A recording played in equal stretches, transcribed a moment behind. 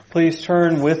Please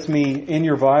turn with me in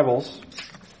your Bibles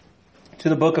to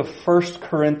the book of 1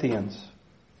 Corinthians.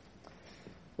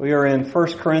 We are in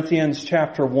 1 Corinthians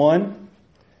chapter 1.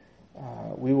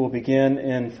 We will begin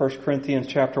in 1 Corinthians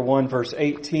chapter 1 verse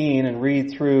 18 and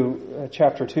read through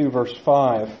chapter 2 verse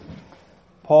 5.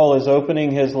 Paul is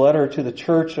opening his letter to the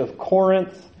church of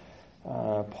Corinth.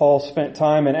 Paul spent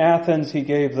time in Athens. He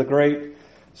gave the great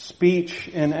speech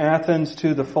in Athens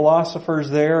to the philosophers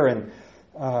there and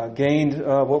gained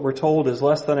what we're told is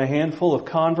less than a handful of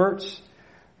converts.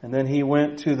 And then he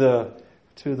went to the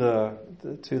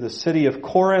city of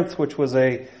Corinth, which was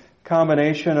a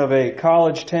combination of a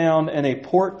college town and a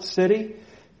port city,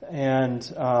 and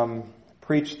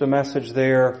preached the message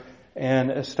there and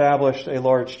established a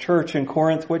large church in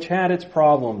Corinth, which had its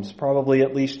problems, probably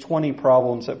at least 20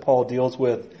 problems that Paul deals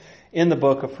with in the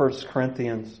book of 1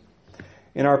 Corinthians.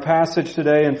 In our passage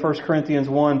today in 1 Corinthians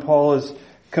 1, Paul is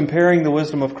comparing the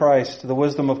wisdom of Christ, the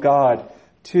wisdom of God,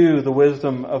 to the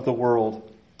wisdom of the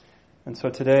world. And so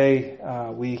today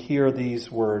we hear these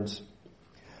words.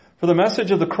 For the message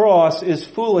of the cross is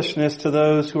foolishness to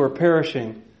those who are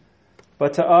perishing,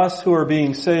 but to us who are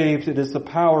being saved it is the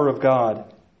power of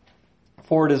God.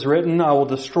 For it is written, I will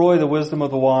destroy the wisdom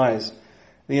of the wise.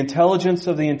 The intelligence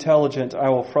of the intelligent I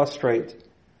will frustrate.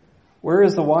 Where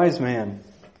is the wise man?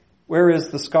 Where is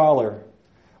the scholar?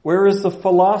 Where is the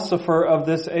philosopher of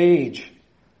this age?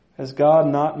 Has God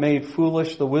not made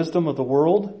foolish the wisdom of the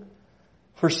world?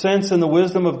 For since in the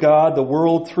wisdom of God the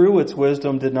world through its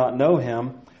wisdom did not know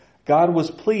him, God was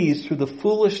pleased through the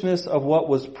foolishness of what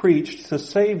was preached to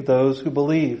save those who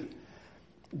believe.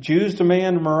 Jews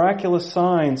demand miraculous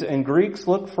signs and Greeks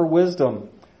look for wisdom.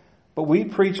 But we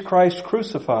preach Christ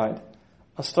crucified,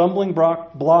 a stumbling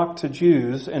block to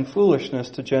Jews and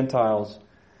foolishness to Gentiles.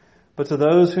 But to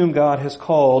those whom God has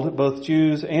called, both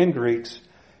Jews and Greeks,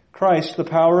 Christ, the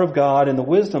power of God and the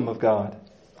wisdom of God.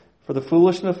 For the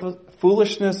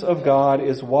foolishness of God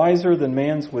is wiser than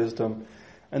man's wisdom,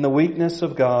 and the weakness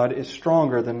of God is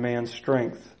stronger than man's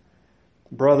strength.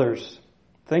 Brothers,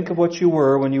 think of what you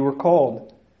were when you were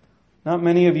called. Not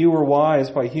many of you were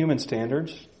wise by human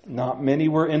standards. Not many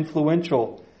were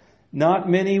influential. Not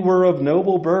many were of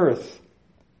noble birth.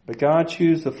 But God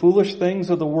chose the foolish things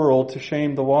of the world to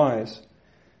shame the wise.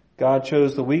 God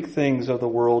chose the weak things of the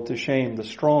world to shame the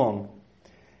strong.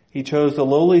 He chose the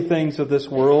lowly things of this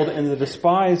world and the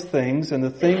despised things and the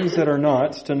things that are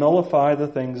not to nullify the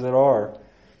things that are,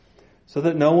 so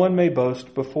that no one may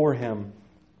boast before him.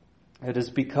 It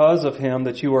is because of him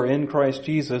that you are in Christ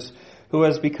Jesus, who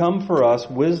has become for us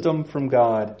wisdom from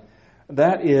God.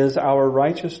 That is our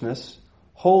righteousness,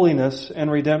 holiness,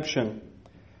 and redemption.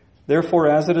 Therefore,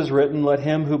 as it is written, let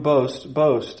him who boasts,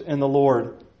 boast in the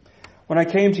Lord. When I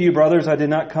came to you, brothers, I did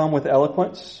not come with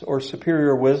eloquence or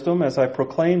superior wisdom as I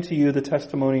proclaimed to you the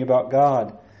testimony about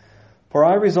God. For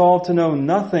I resolved to know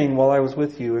nothing while I was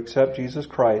with you except Jesus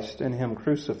Christ and him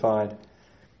crucified.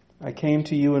 I came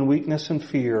to you in weakness and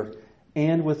fear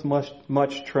and with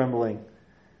much trembling.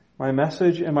 My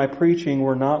message and my preaching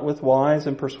were not with wise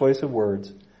and persuasive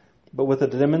words, but with a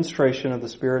demonstration of the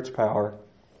Spirit's power,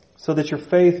 so that your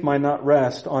faith might not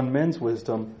rest on men's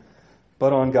wisdom,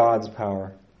 but on God's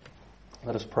power.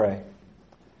 Let us pray.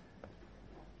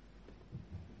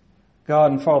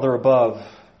 God and Father above,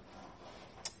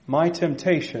 my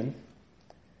temptation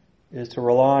is to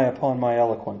rely upon my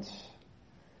eloquence,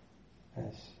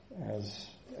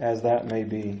 as that may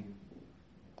be.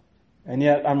 And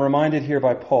yet I'm reminded here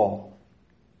by Paul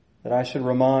that I should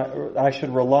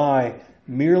rely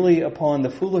merely upon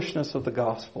the foolishness of the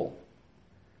gospel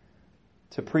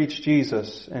to preach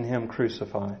Jesus and him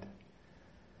crucified.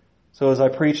 So as I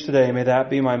preach today, may that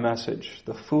be my message,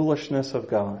 the foolishness of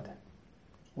God,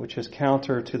 which is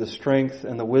counter to the strength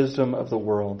and the wisdom of the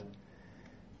world.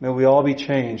 May we all be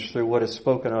changed through what is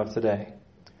spoken of today.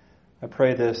 I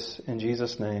pray this in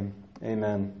Jesus' name.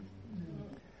 Amen.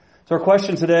 So our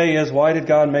question today is, why did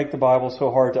God make the Bible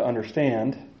so hard to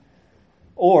understand?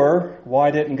 Or,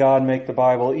 why didn't God make the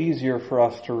Bible easier for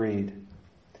us to read?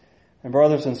 And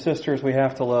brothers and sisters, we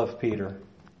have to love Peter.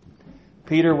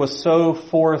 Peter was so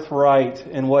forthright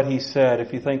in what he said.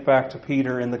 If you think back to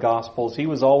Peter in the Gospels, he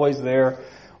was always there.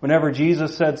 Whenever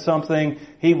Jesus said something,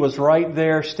 he was right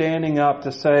there standing up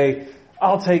to say,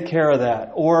 I'll take care of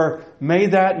that. Or, may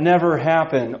that never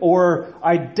happen. Or,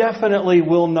 I definitely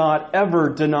will not ever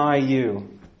deny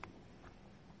you.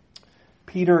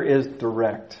 Peter is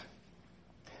direct.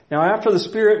 Now, after the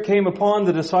Spirit came upon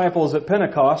the disciples at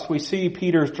Pentecost, we see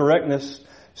Peter's directness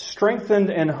strengthened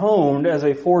and honed as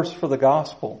a force for the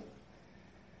gospel.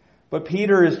 But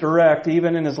Peter is direct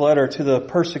even in his letter to the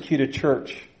persecuted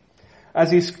church.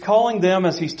 as he's calling them,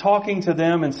 as he's talking to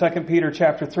them in 2 Peter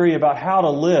chapter 3 about how to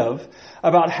live,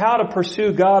 about how to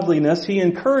pursue godliness, he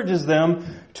encourages them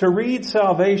to read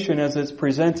salvation as it's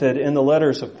presented in the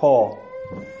letters of Paul.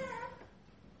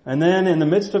 And then in the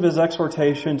midst of his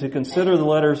exhortation to consider the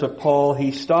letters of Paul,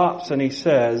 he stops and he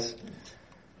says,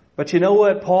 but you know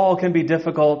what? Paul can be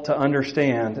difficult to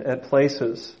understand at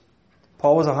places.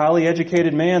 Paul was a highly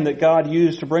educated man that God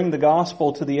used to bring the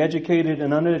gospel to the educated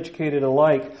and uneducated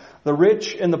alike, the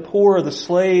rich and the poor, the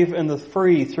slave and the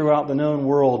free throughout the known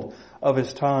world of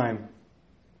his time.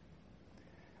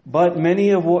 But many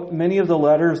of the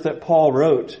letters that Paul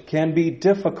wrote can be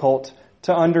difficult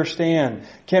to understand,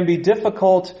 can be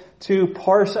difficult to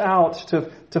parse out,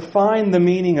 to find the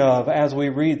meaning of as we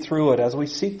read through it, as we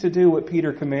seek to do what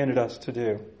Peter commanded us to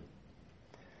do.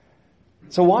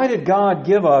 So why did God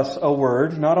give us a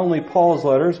word, not only Paul's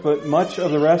letters, but much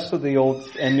of the rest of the Old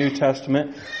and New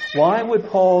Testament? Why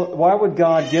would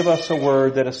God give us a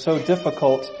word that is so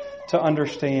difficult to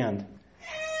understand?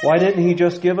 Why didn't He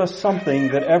just give us something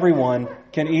that everyone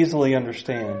can easily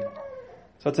understand?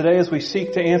 So today, as we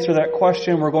seek to answer that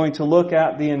question, we're going to look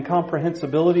at the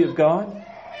incomprehensibility of God.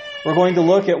 We're going to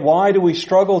look at why do we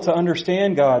struggle to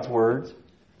understand God's words.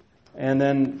 And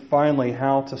then finally,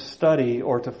 how to study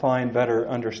or to find better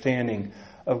understanding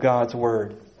of God's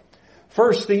Word.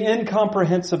 First, the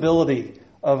incomprehensibility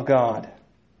of God.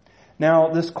 Now,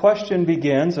 this question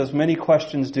begins, as many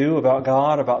questions do about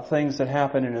God, about things that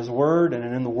happen in His Word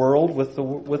and in the world, with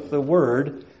the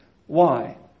word,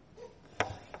 why?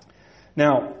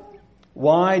 Now,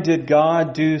 why did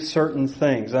God do certain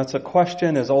things? That's a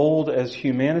question as old as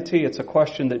humanity. It's a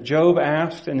question that Job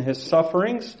asked in his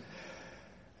sufferings.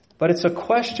 But it's a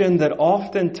question that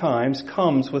oftentimes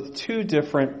comes with two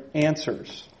different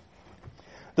answers.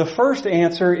 The first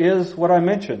answer is what I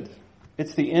mentioned.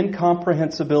 It's the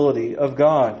incomprehensibility of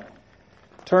God.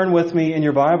 Turn with me in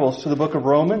your Bibles to the book of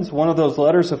Romans, one of those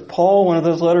letters of Paul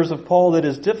that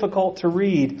is difficult to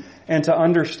read and to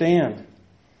understand.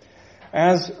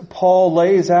 As Paul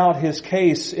lays out his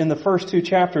case in the first two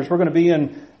chapters, we're going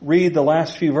to read the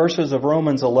last few verses of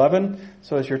Romans 11.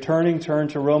 So as you're turn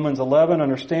to Romans 11.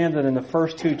 Understand that in the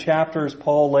first two chapters,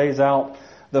 Paul lays out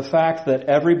the fact that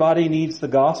everybody needs the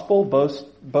gospel,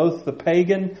 both the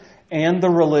pagan and the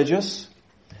religious.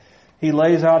 He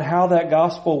lays out how that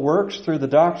gospel works through the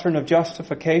doctrine of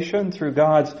justification, through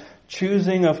God's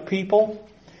choosing of people.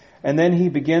 And then he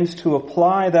begins to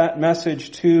apply that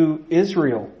message to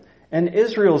Israel and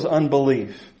Israel's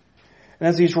unbelief. And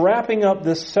as he's wrapping up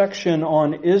this section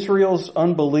on Israel's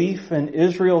unbelief and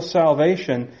Israel's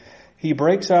salvation, he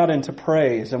breaks out into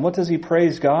praise. And what does he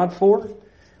praise God for?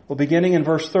 Well, beginning in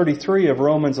verse 33 of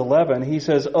Romans 11, he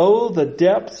says, "Oh, the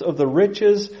depths of the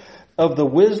riches of the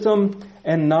wisdom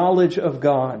and knowledge of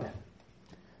God.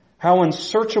 How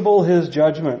unsearchable His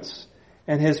judgments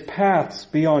and His paths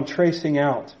beyond tracing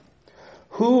out.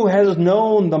 Who has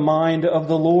known the mind of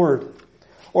the Lord?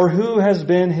 Or who has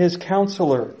been His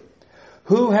counselor?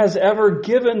 Who has ever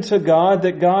given to God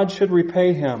that God should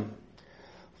repay him?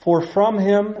 For from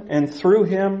Him and through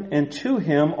Him and to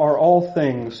Him are all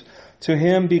things. To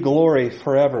Him be glory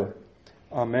forever.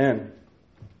 Amen."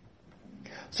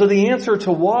 So the answer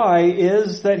to why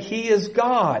is that He is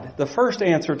God. The first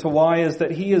answer to why is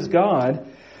that He is God.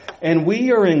 And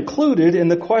we are included in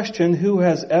the question, who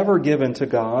has ever given to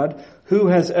God? Who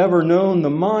has ever known the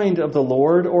mind of the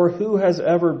Lord? Or who has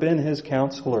ever been His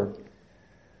counselor?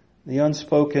 The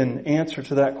unspoken answer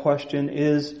to that question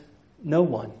is no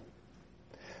one.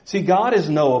 See, God is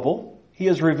knowable. He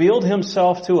has revealed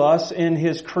Himself to us in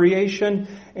His creation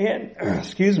and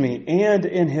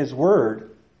in His Word.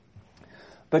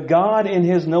 But God in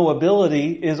His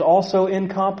knowability is also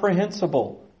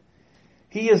incomprehensible.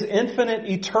 He is infinite,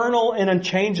 eternal, and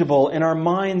unchangeable, and our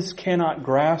minds cannot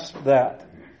grasp that.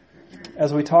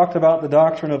 As we talked about the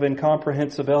doctrine of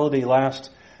incomprehensibility last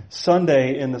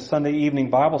Sunday in the Sunday evening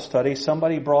Bible study,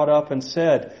 somebody brought up and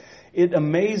said, "It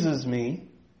amazes me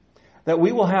that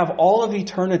we will have all of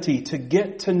eternity to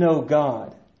get to know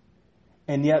God,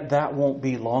 and yet that won't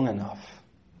be long enough.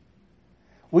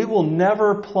 We will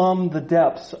never plumb the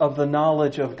depths of the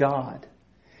knowledge of God.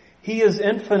 He is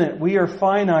infinite. We are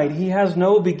finite. He has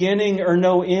no beginning or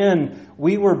no end.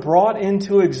 We were brought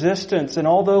into existence, and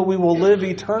although we will live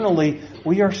eternally,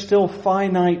 we are still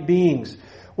finite beings."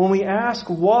 When we ask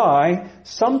why,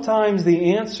 sometimes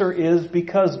the answer is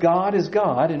because God is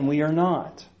God and we are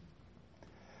not.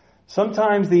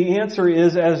 Sometimes the answer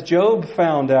is, as Job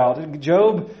found out.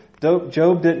 Job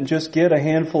didn't just get a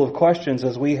handful of questions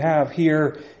as we have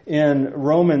here in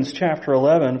Romans chapter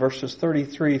 11, verses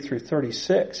 33 through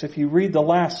 36. If you read the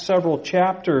last several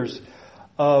chapters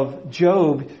of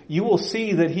Job, you will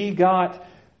see that he got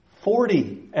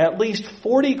at least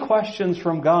 40 questions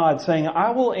from God saying,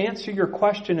 I will answer your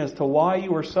question as to why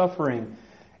you are suffering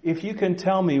if you can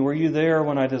tell me, were you there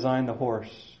when I designed the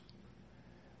horse?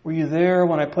 Were you there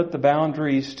when I put the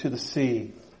boundaries to the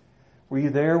sea? Were you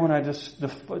there when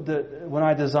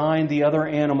I designed the other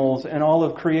animals and all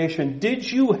of creation?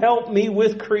 Did you help me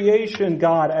with creation?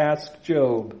 God asked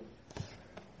Job.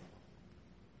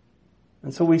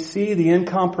 And so we see the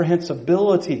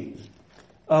incomprehensibility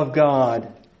of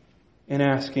God in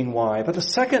asking why. But the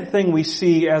second thing we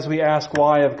see as we ask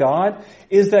why of God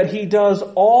is that He does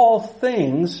all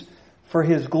things for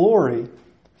His glory,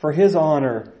 for His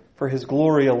honor, for His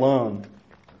glory alone.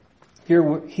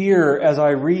 Here as I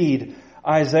read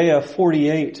Isaiah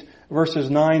 48 verses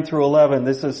 9 through 11.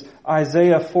 This is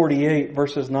Isaiah 48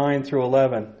 verses 9 through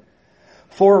 11.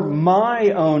 For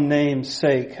my own name's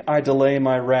sake I delay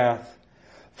my wrath.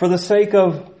 For the sake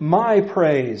of my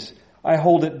praise I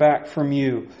hold it back from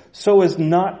you, so as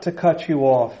not to cut you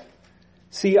off.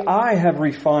 See, I have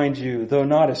refined you, though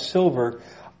not as silver.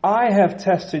 I have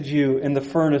tested you in the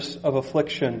furnace of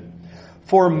affliction.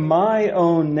 For my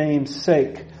own name's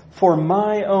sake,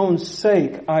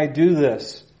 I do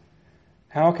this.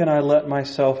 How can I let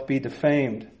myself be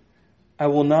defamed? I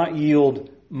will not yield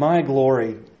my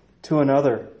glory to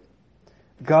another.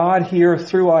 God here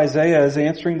through Isaiah is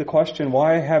answering the question,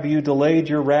 why have you delayed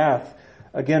your wrath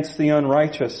against the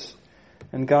unrighteous?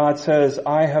 And God says,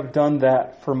 I have done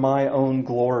that for my own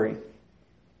glory.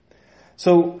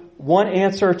 So one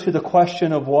answer to the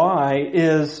question of why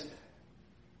is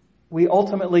we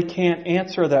ultimately can't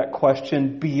answer that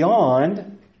question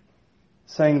beyond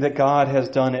saying that God has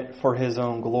done it for His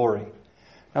own glory.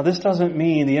 Now this doesn't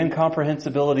mean, the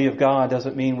incomprehensibility of God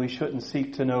doesn't mean we shouldn't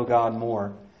seek to know God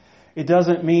more. It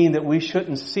doesn't mean that we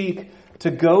shouldn't seek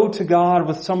to go to God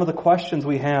with some of the questions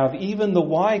we have, even the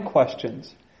why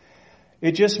questions.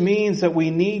 It just means that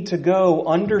we need to go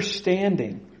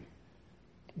understanding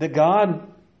that God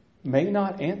may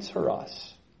not answer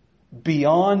us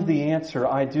beyond the answer,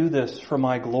 I do this for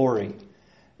my glory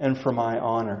and for my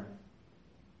honor.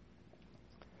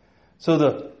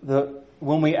 So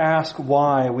when we ask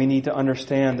why, we need to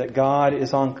understand that God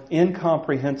is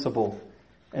incomprehensible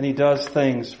and He does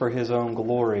things for His own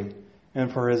glory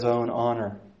and for His own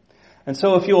honor. And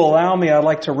so if you'll allow me, I'd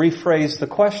like to rephrase the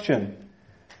question.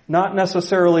 Not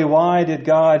necessarily why did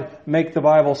God make the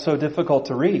Bible so difficult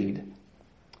to read,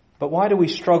 but why do we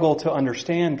struggle to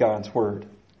understand God's Word?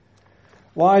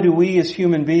 Why do we as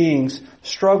human beings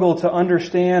struggle to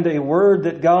understand a word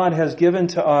that God has given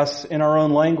to us in our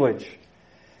own language?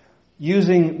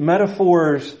 Using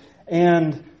metaphors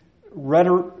and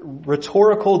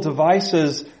rhetorical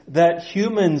devices that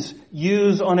humans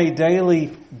use on a daily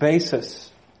basis.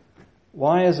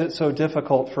 Why is it so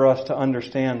difficult for us to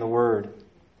understand the Word?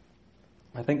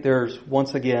 I think there's,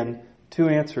 once again, two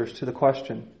answers to the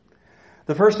question.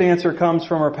 The first answer comes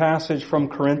from our passage from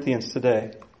Corinthians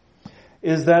today,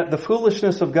 is that the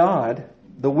foolishness of God,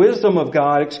 the wisdom of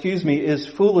God, is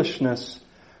foolishness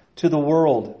to the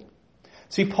world.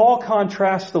 See, Paul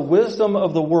contrasts the wisdom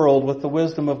of the world with the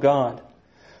wisdom of God.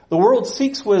 The world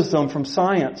seeks wisdom from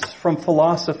science, from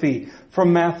philosophy,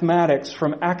 from mathematics,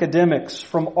 from academics,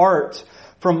 from art,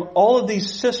 from all of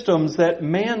these systems that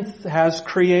man has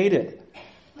created.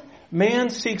 Man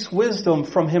seeks wisdom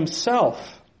from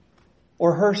himself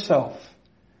or herself.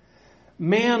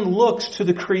 Man looks to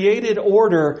the created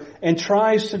order and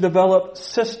tries to develop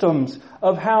systems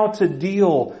of how to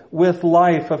deal with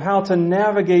life, of how to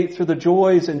navigate through the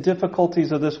joys and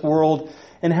difficulties of this world,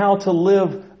 and how to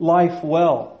live life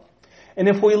well. And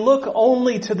if we look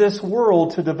only to this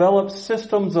world to develop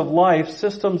systems of life,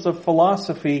 systems of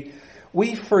philosophy,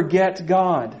 we forget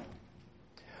God.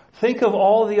 Think of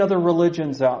all the other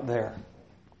religions out there.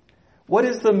 What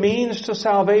is the means to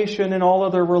salvation in all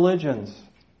other religions?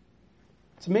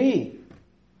 It's me.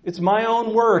 It's my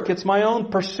own work. It's my own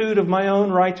pursuit of my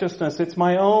own righteousness. It's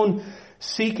my own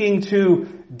seeking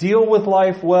to deal with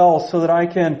life well so that I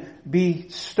can be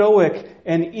stoic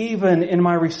and even in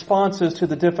my responses to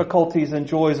the difficulties and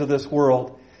joys of this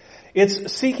world.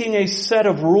 It's seeking a set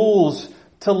of rules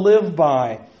to live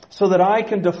by so that I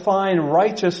can define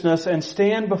righteousness and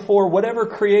stand before whatever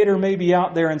creator may be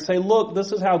out there and say, look,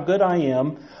 this is how good I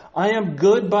am. I am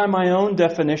good by my own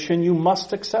definition. You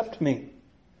must accept me.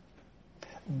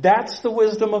 That's the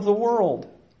wisdom of the world.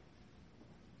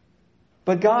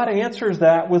 But God answers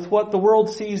that with what the world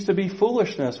sees to be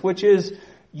foolishness, which is,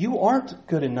 you aren't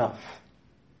good enough.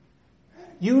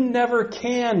 You never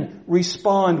can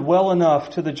respond well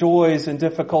enough to the joys and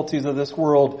difficulties of this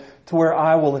world to where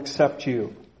I will accept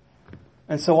you.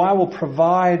 And so I will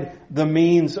provide the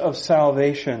means of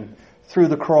salvation through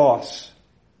the cross.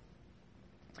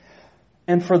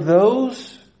 And for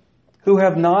those who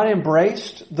have not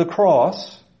embraced the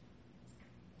cross,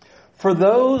 for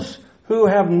those who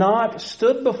have not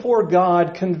stood before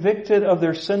God convicted of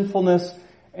their sinfulness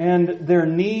and their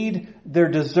need, their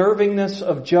deservingness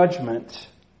of judgment,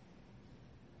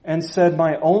 and said,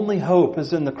 my only hope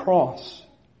is in the cross.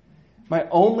 My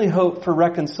only hope for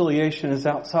reconciliation is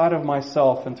outside of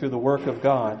myself and through the work of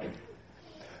God.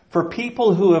 For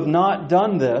people who have not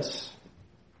done this,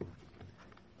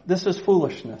 this is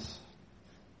foolishness.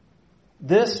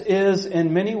 This is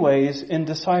in many ways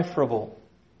indecipherable.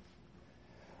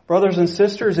 Brothers and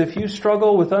sisters, if you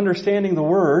struggle with understanding the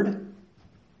Word,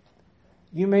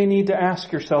 you may need to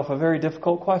ask yourself a very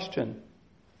difficult question.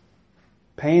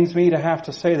 Pains me to have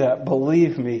to say that.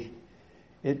 Believe me,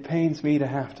 it pains me to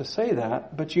have to say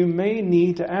that. But you may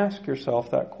need to ask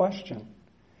yourself that question.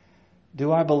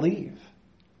 Do I believe?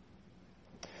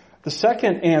 The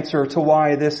second answer to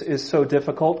why this is so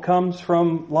difficult comes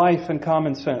from life and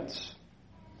common sense.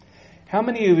 How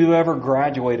many of you ever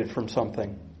graduated from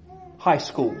something? High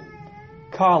school,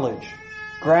 college,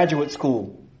 graduate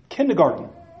school, kindergarten.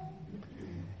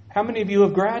 How many of you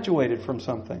have graduated from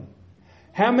something?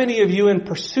 How many of you in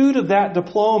pursuit of that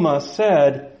diploma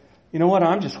said, you know what,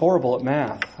 I'm just horrible at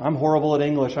math. I'm horrible at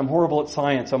English. I'm horrible at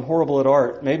science. I'm horrible at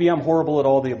art. Maybe I'm horrible at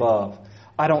all the above.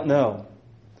 I don't know.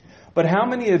 But how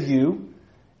many of you,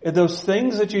 those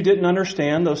things that you didn't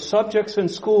understand, those subjects in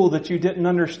school that you didn't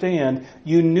understand,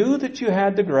 you knew that you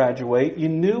had to graduate, you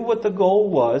knew what the goal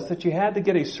was, that you had to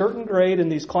get a certain grade in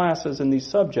these classes and these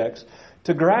subjects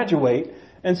to graduate,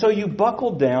 and so you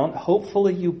buckled down.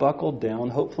 Hopefully you buckled down.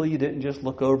 Hopefully you didn't just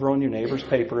look over on your neighbor's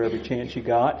paper every chance you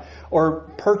got, or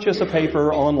purchase a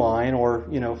paper online or,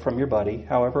 from your buddy,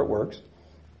 however it works.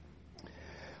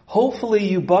 Hopefully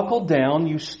you buckled down,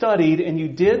 you studied, and you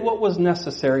did what was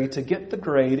necessary to get the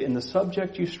grade in the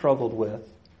subject you struggled with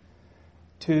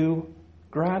to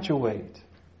graduate.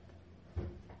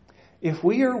 If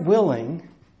we are willing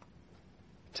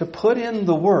to put in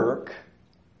the work,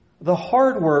 the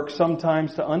hard work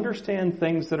sometimes to understand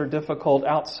things that are difficult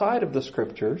outside of the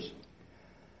Scriptures,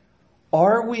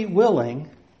 are we willing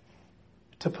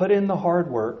to put in the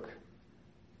hard work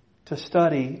to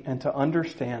study and to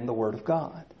understand the Word of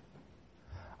God?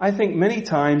 I think many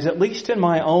times, at least in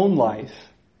my own life,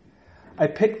 I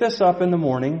pick this up in the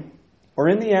morning or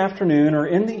in the afternoon or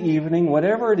in the evening,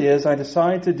 whatever it is I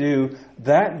decide to do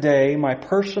that day, my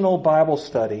personal Bible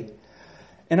study,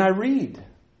 and I read.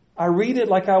 I read it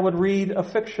like I would read a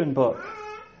fiction book.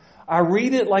 I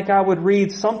read it like I would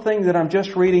read something that I'm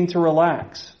just reading to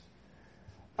relax.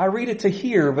 I read it to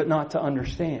hear but not to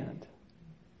understand.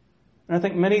 And I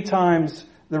think many times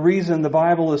the reason the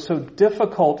Bible is so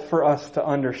difficult for us to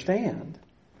understand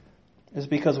is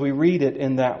because we read it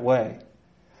in that way.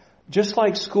 Just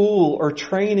like school or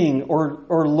training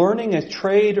or learning a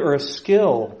trade or a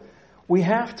skill, we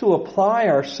have to apply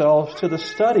ourselves to the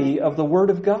study of the Word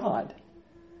of God.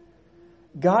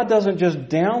 God doesn't just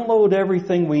download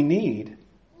everything we need.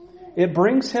 It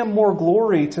brings Him more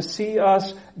glory to see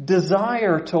us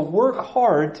desire to work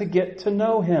hard to get to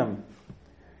know Him.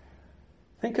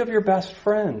 Think of your best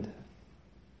friend.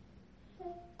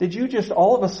 Did you just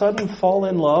all of a sudden fall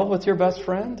in love with your best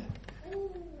friend?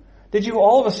 Did you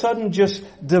all of a sudden just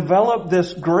develop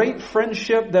this great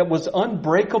friendship that was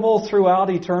unbreakable throughout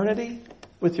eternity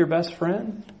with your best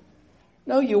friend?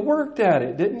 No, you worked at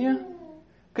it, didn't you?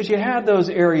 Because you had those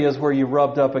areas where you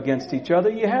rubbed up against each other.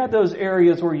 You had those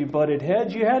areas where you butted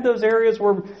heads. You had those areas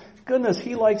where, goodness,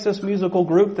 he likes this musical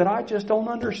group that I just don't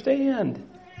understand.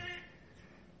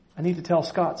 I need to tell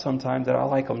Scott sometime that I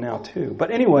like them now too. But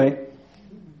anyway,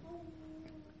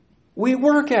 we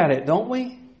work at it, don't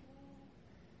we?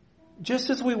 Just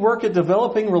as we work at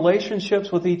developing relationships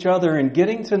with each other and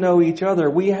getting to know each other,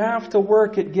 we have to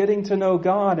work at getting to know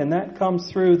God, and that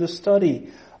comes through the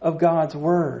study of God's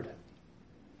Word.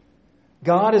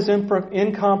 God is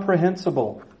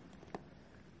incomprehensible.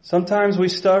 Sometimes we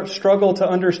struggle to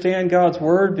understand God's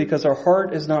Word because our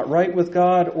heart is not right with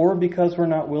God or because we're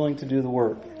not willing to do the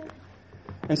work.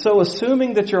 And so,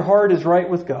 assuming that your heart is right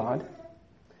with God,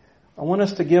 I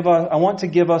want to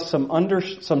give us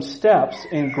some steps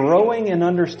in growing and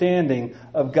understanding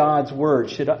of God's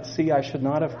Word. I should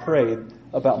not have prayed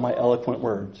about my eloquent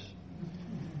words.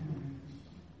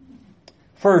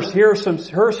 First, here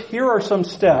are some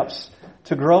steps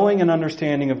to growing and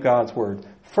understanding of God's Word.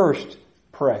 First,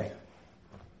 pray.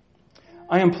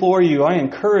 I implore you, I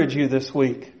encourage you this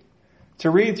week to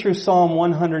read through Psalm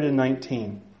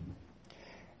 119.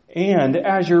 And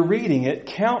as you're reading it,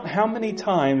 count how many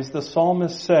times the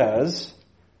psalmist says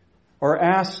or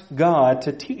asks God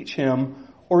to teach him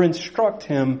or instruct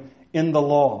him in the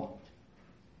law.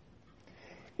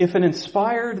 If an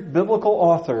inspired biblical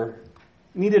author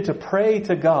needed to pray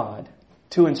to God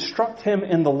to instruct him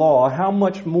in the law, how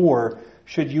much more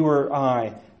should you or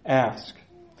I ask?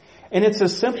 And it's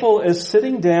as simple as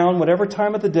sitting down, whatever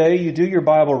time of the day you do your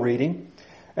Bible reading,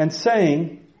 and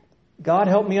saying, God,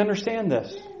 help me understand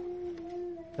this.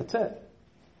 That's it.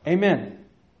 Amen.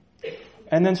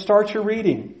 And then start your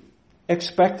reading,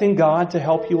 expecting God to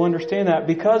help you understand that.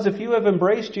 Because if you have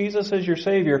embraced Jesus as your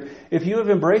Savior, if you have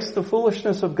embraced the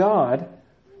foolishness of God,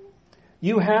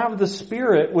 you have the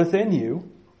Spirit within you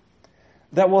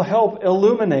that will help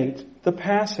illuminate the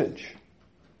passage.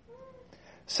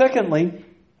 Secondly,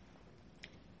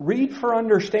 read for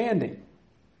understanding.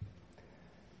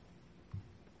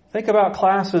 Think about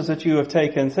classes that you have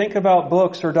taken. Think about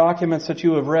books or documents that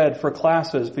you have read for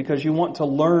classes because you want to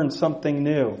learn something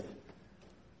new.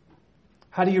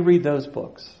 How do you read those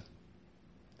books?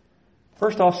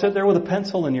 First off, sit there with a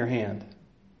pencil in your hand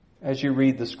as you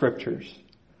read the Scriptures.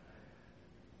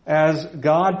 As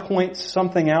God points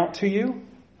something out to you,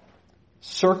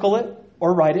 circle it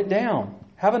or write it down.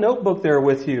 Have a notebook there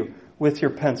with you with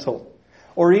your pencil.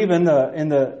 Or even in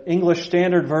the English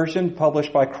Standard Version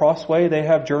published by Crossway, they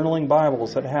have journaling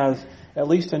Bibles that has at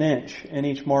least an inch in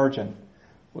each margin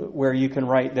where you can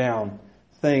write down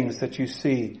things that you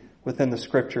see within the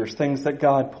Scriptures, things that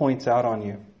God points out on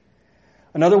you.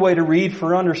 Another way to read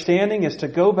for understanding is to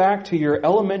go back to your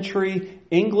elementary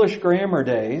English grammar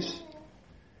days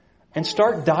and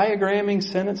start diagramming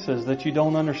sentences that you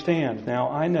don't understand. Now,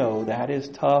 I know that is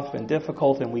tough and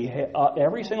difficult, and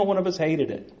every single one of us hated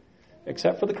it.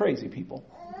 Except for the crazy people.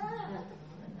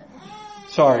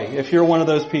 Sorry, if you're one of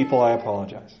those people, I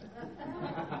apologize.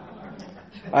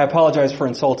 I apologize for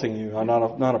insulting you. I'm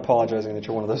not apologizing that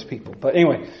you're one of those people. But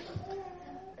anyway,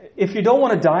 if you don't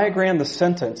want to diagram the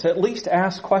sentence, at least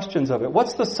ask questions of it.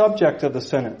 What's the subject of the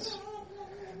sentence?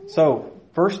 So,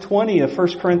 verse 20 of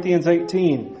 1 Corinthians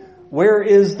 18. Where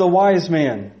is the wise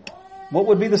man? What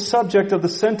would be the subject of the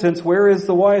sentence, where is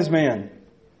the wise man?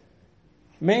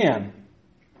 Man.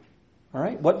 All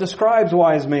right. What describes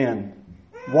wise man?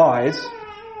 Wise.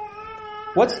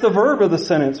 What's the verb of the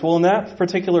sentence? Well, in that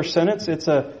particular sentence,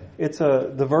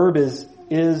 the verb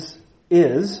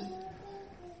is.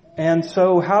 And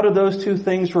so how do those two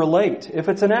things relate? If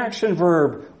it's an action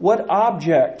verb, what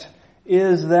object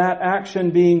is that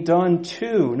action being done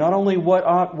to? Not only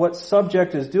what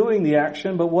subject is doing the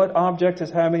action, but what object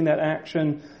is having that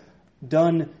action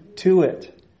done to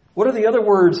it? What are the other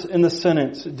words in the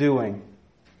sentence doing?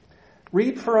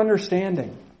 Read for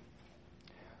understanding.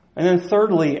 And then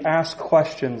thirdly, ask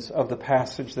questions of the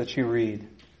passage that you read.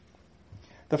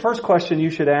 The first question you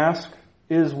should ask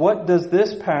is, what does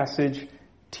this passage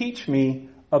teach me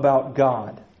about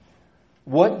God?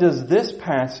 What does this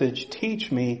passage teach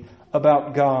me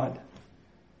about God?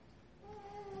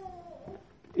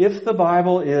 If the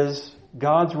Bible is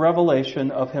God's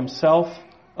revelation of Himself,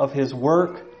 of His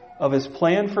work, of His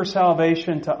plan for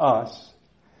salvation to us,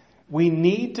 we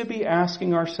need to be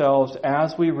asking ourselves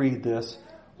as we read this,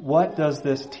 what does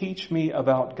this teach me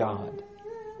about God?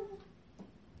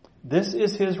 This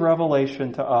is His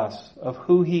revelation to us of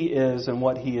who He is and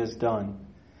what He has done.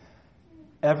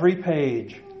 Every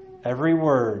page, every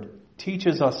word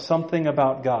teaches us something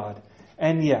about God.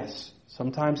 And yes,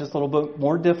 sometimes it's a little bit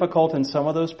more difficult in some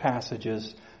of those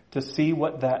passages to see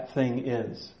what that thing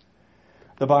is.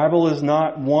 The Bible is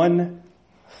not one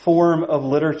form of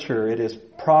literature. It is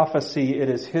prophecy, it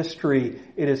is history,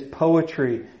 it is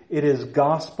poetry, it is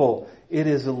gospel, it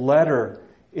is letter,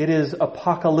 it is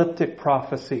apocalyptic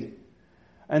prophecy.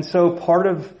 And so part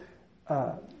of,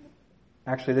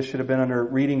 actually this should have been under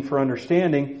reading for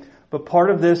understanding, but part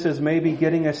of this is maybe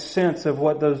getting a sense of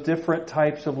what those different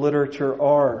types of literature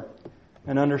are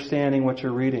and understanding what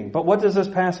you're reading. But what does this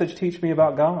passage teach me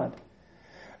about God?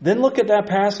 Then look at that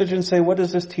passage and say, what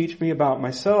does this teach me about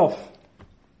myself?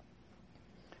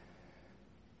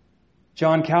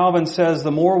 John Calvin says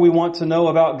the more we want to know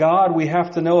about God, we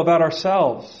have to know about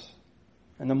ourselves.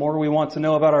 And the more we want to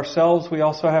know about ourselves, we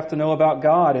also have to know about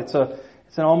God. It's an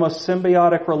almost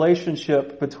symbiotic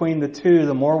relationship between the two.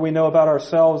 The more we know about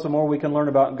ourselves, the more we can learn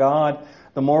about God.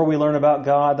 The more we learn about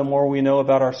God, the more we know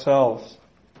about ourselves.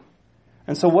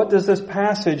 And so what does this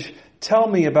passage tell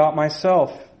me about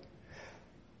myself?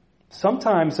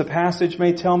 Sometimes the passage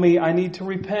may tell me I need to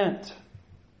repent.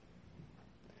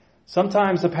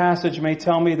 Sometimes the passage may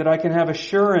tell me that I can have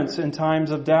assurance in times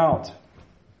of doubt.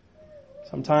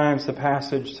 Sometimes the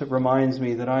passage reminds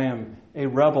me that I am a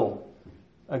rebel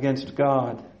against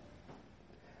God.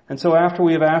 And so after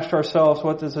we have asked ourselves,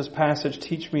 what does this passage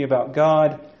teach me about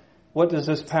God? What does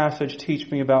this passage teach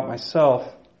me about myself?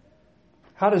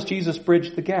 How does Jesus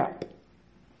bridge the gap?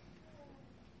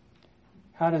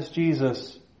 How does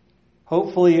Jesus,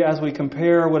 hopefully as we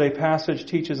compare what a passage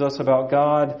teaches us about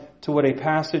God to what a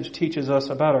passage teaches us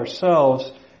about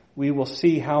ourselves, we will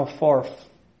see how far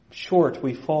short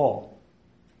we fall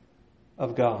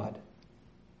of God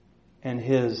and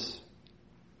His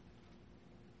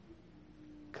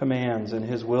commands and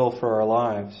His will for our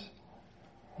lives.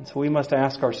 And so we must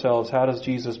ask ourselves, how does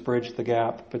Jesus bridge the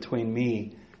gap between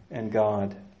me and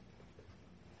God?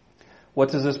 What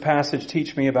does this passage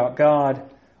teach me about God?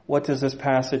 What does this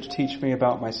passage teach me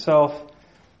about myself?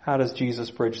 How does Jesus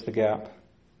bridge the gap?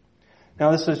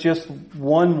 Now, this is just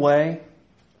one way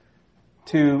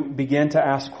to begin to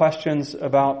ask questions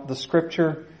about the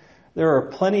Scripture. There are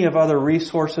plenty of other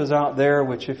resources out there,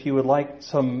 which if you would like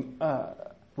some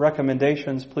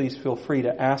recommendations, please feel free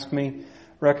to ask me.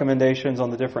 Recommendations on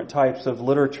the different types of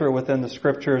literature within the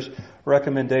Scriptures,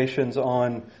 recommendations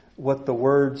on what the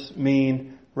words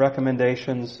mean,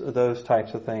 recommendations, those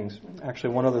types of things.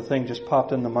 Actually, one other thing just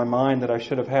popped into my mind that I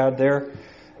should have had there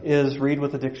is read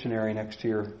with a dictionary next to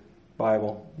your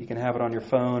Bible. You can have it on your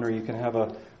phone or you can have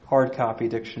a hard copy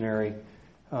dictionary,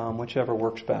 whichever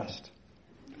works best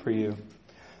for you.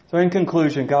 So in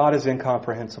conclusion, God is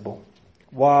incomprehensible.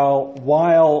 While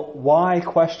why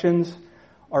questions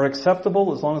are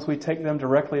acceptable as long as we take them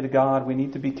directly to God, we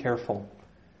need to be careful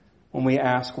when we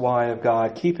ask why of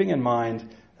God, keeping in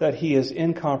mind that He is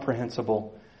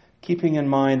incomprehensible, keeping in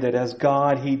mind that as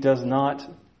God, He does not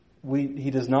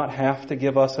have to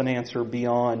give us an answer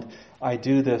beyond, I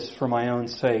do this for my own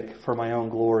sake, for my own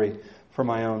glory, for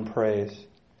my own praise.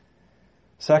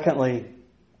 Secondly,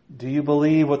 do you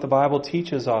believe what the Bible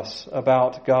teaches us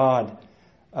about God,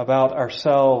 about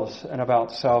ourselves, and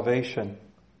about salvation?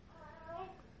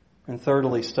 And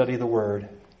thirdly, study the Word.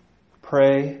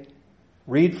 Pray,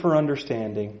 read for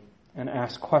understanding, and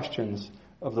ask questions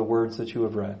of the words that you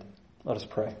have read. Let us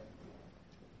pray.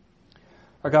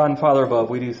 Our God and Father above,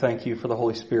 we do thank you for the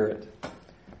Holy Spirit.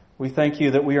 We thank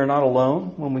you that we are not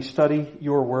alone when we study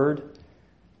your Word.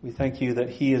 We thank you that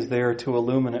He is there to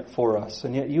illuminate for us.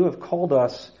 And yet you have called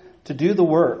us to do the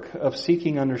work of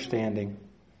seeking understanding.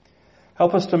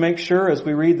 Help us to make sure as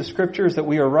we read the Scriptures that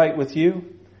we are right with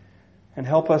you. And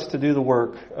help us to do the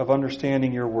work of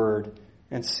understanding your Word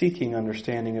and seeking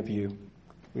understanding of you.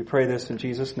 We pray this in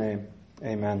Jesus' name.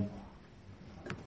 Amen.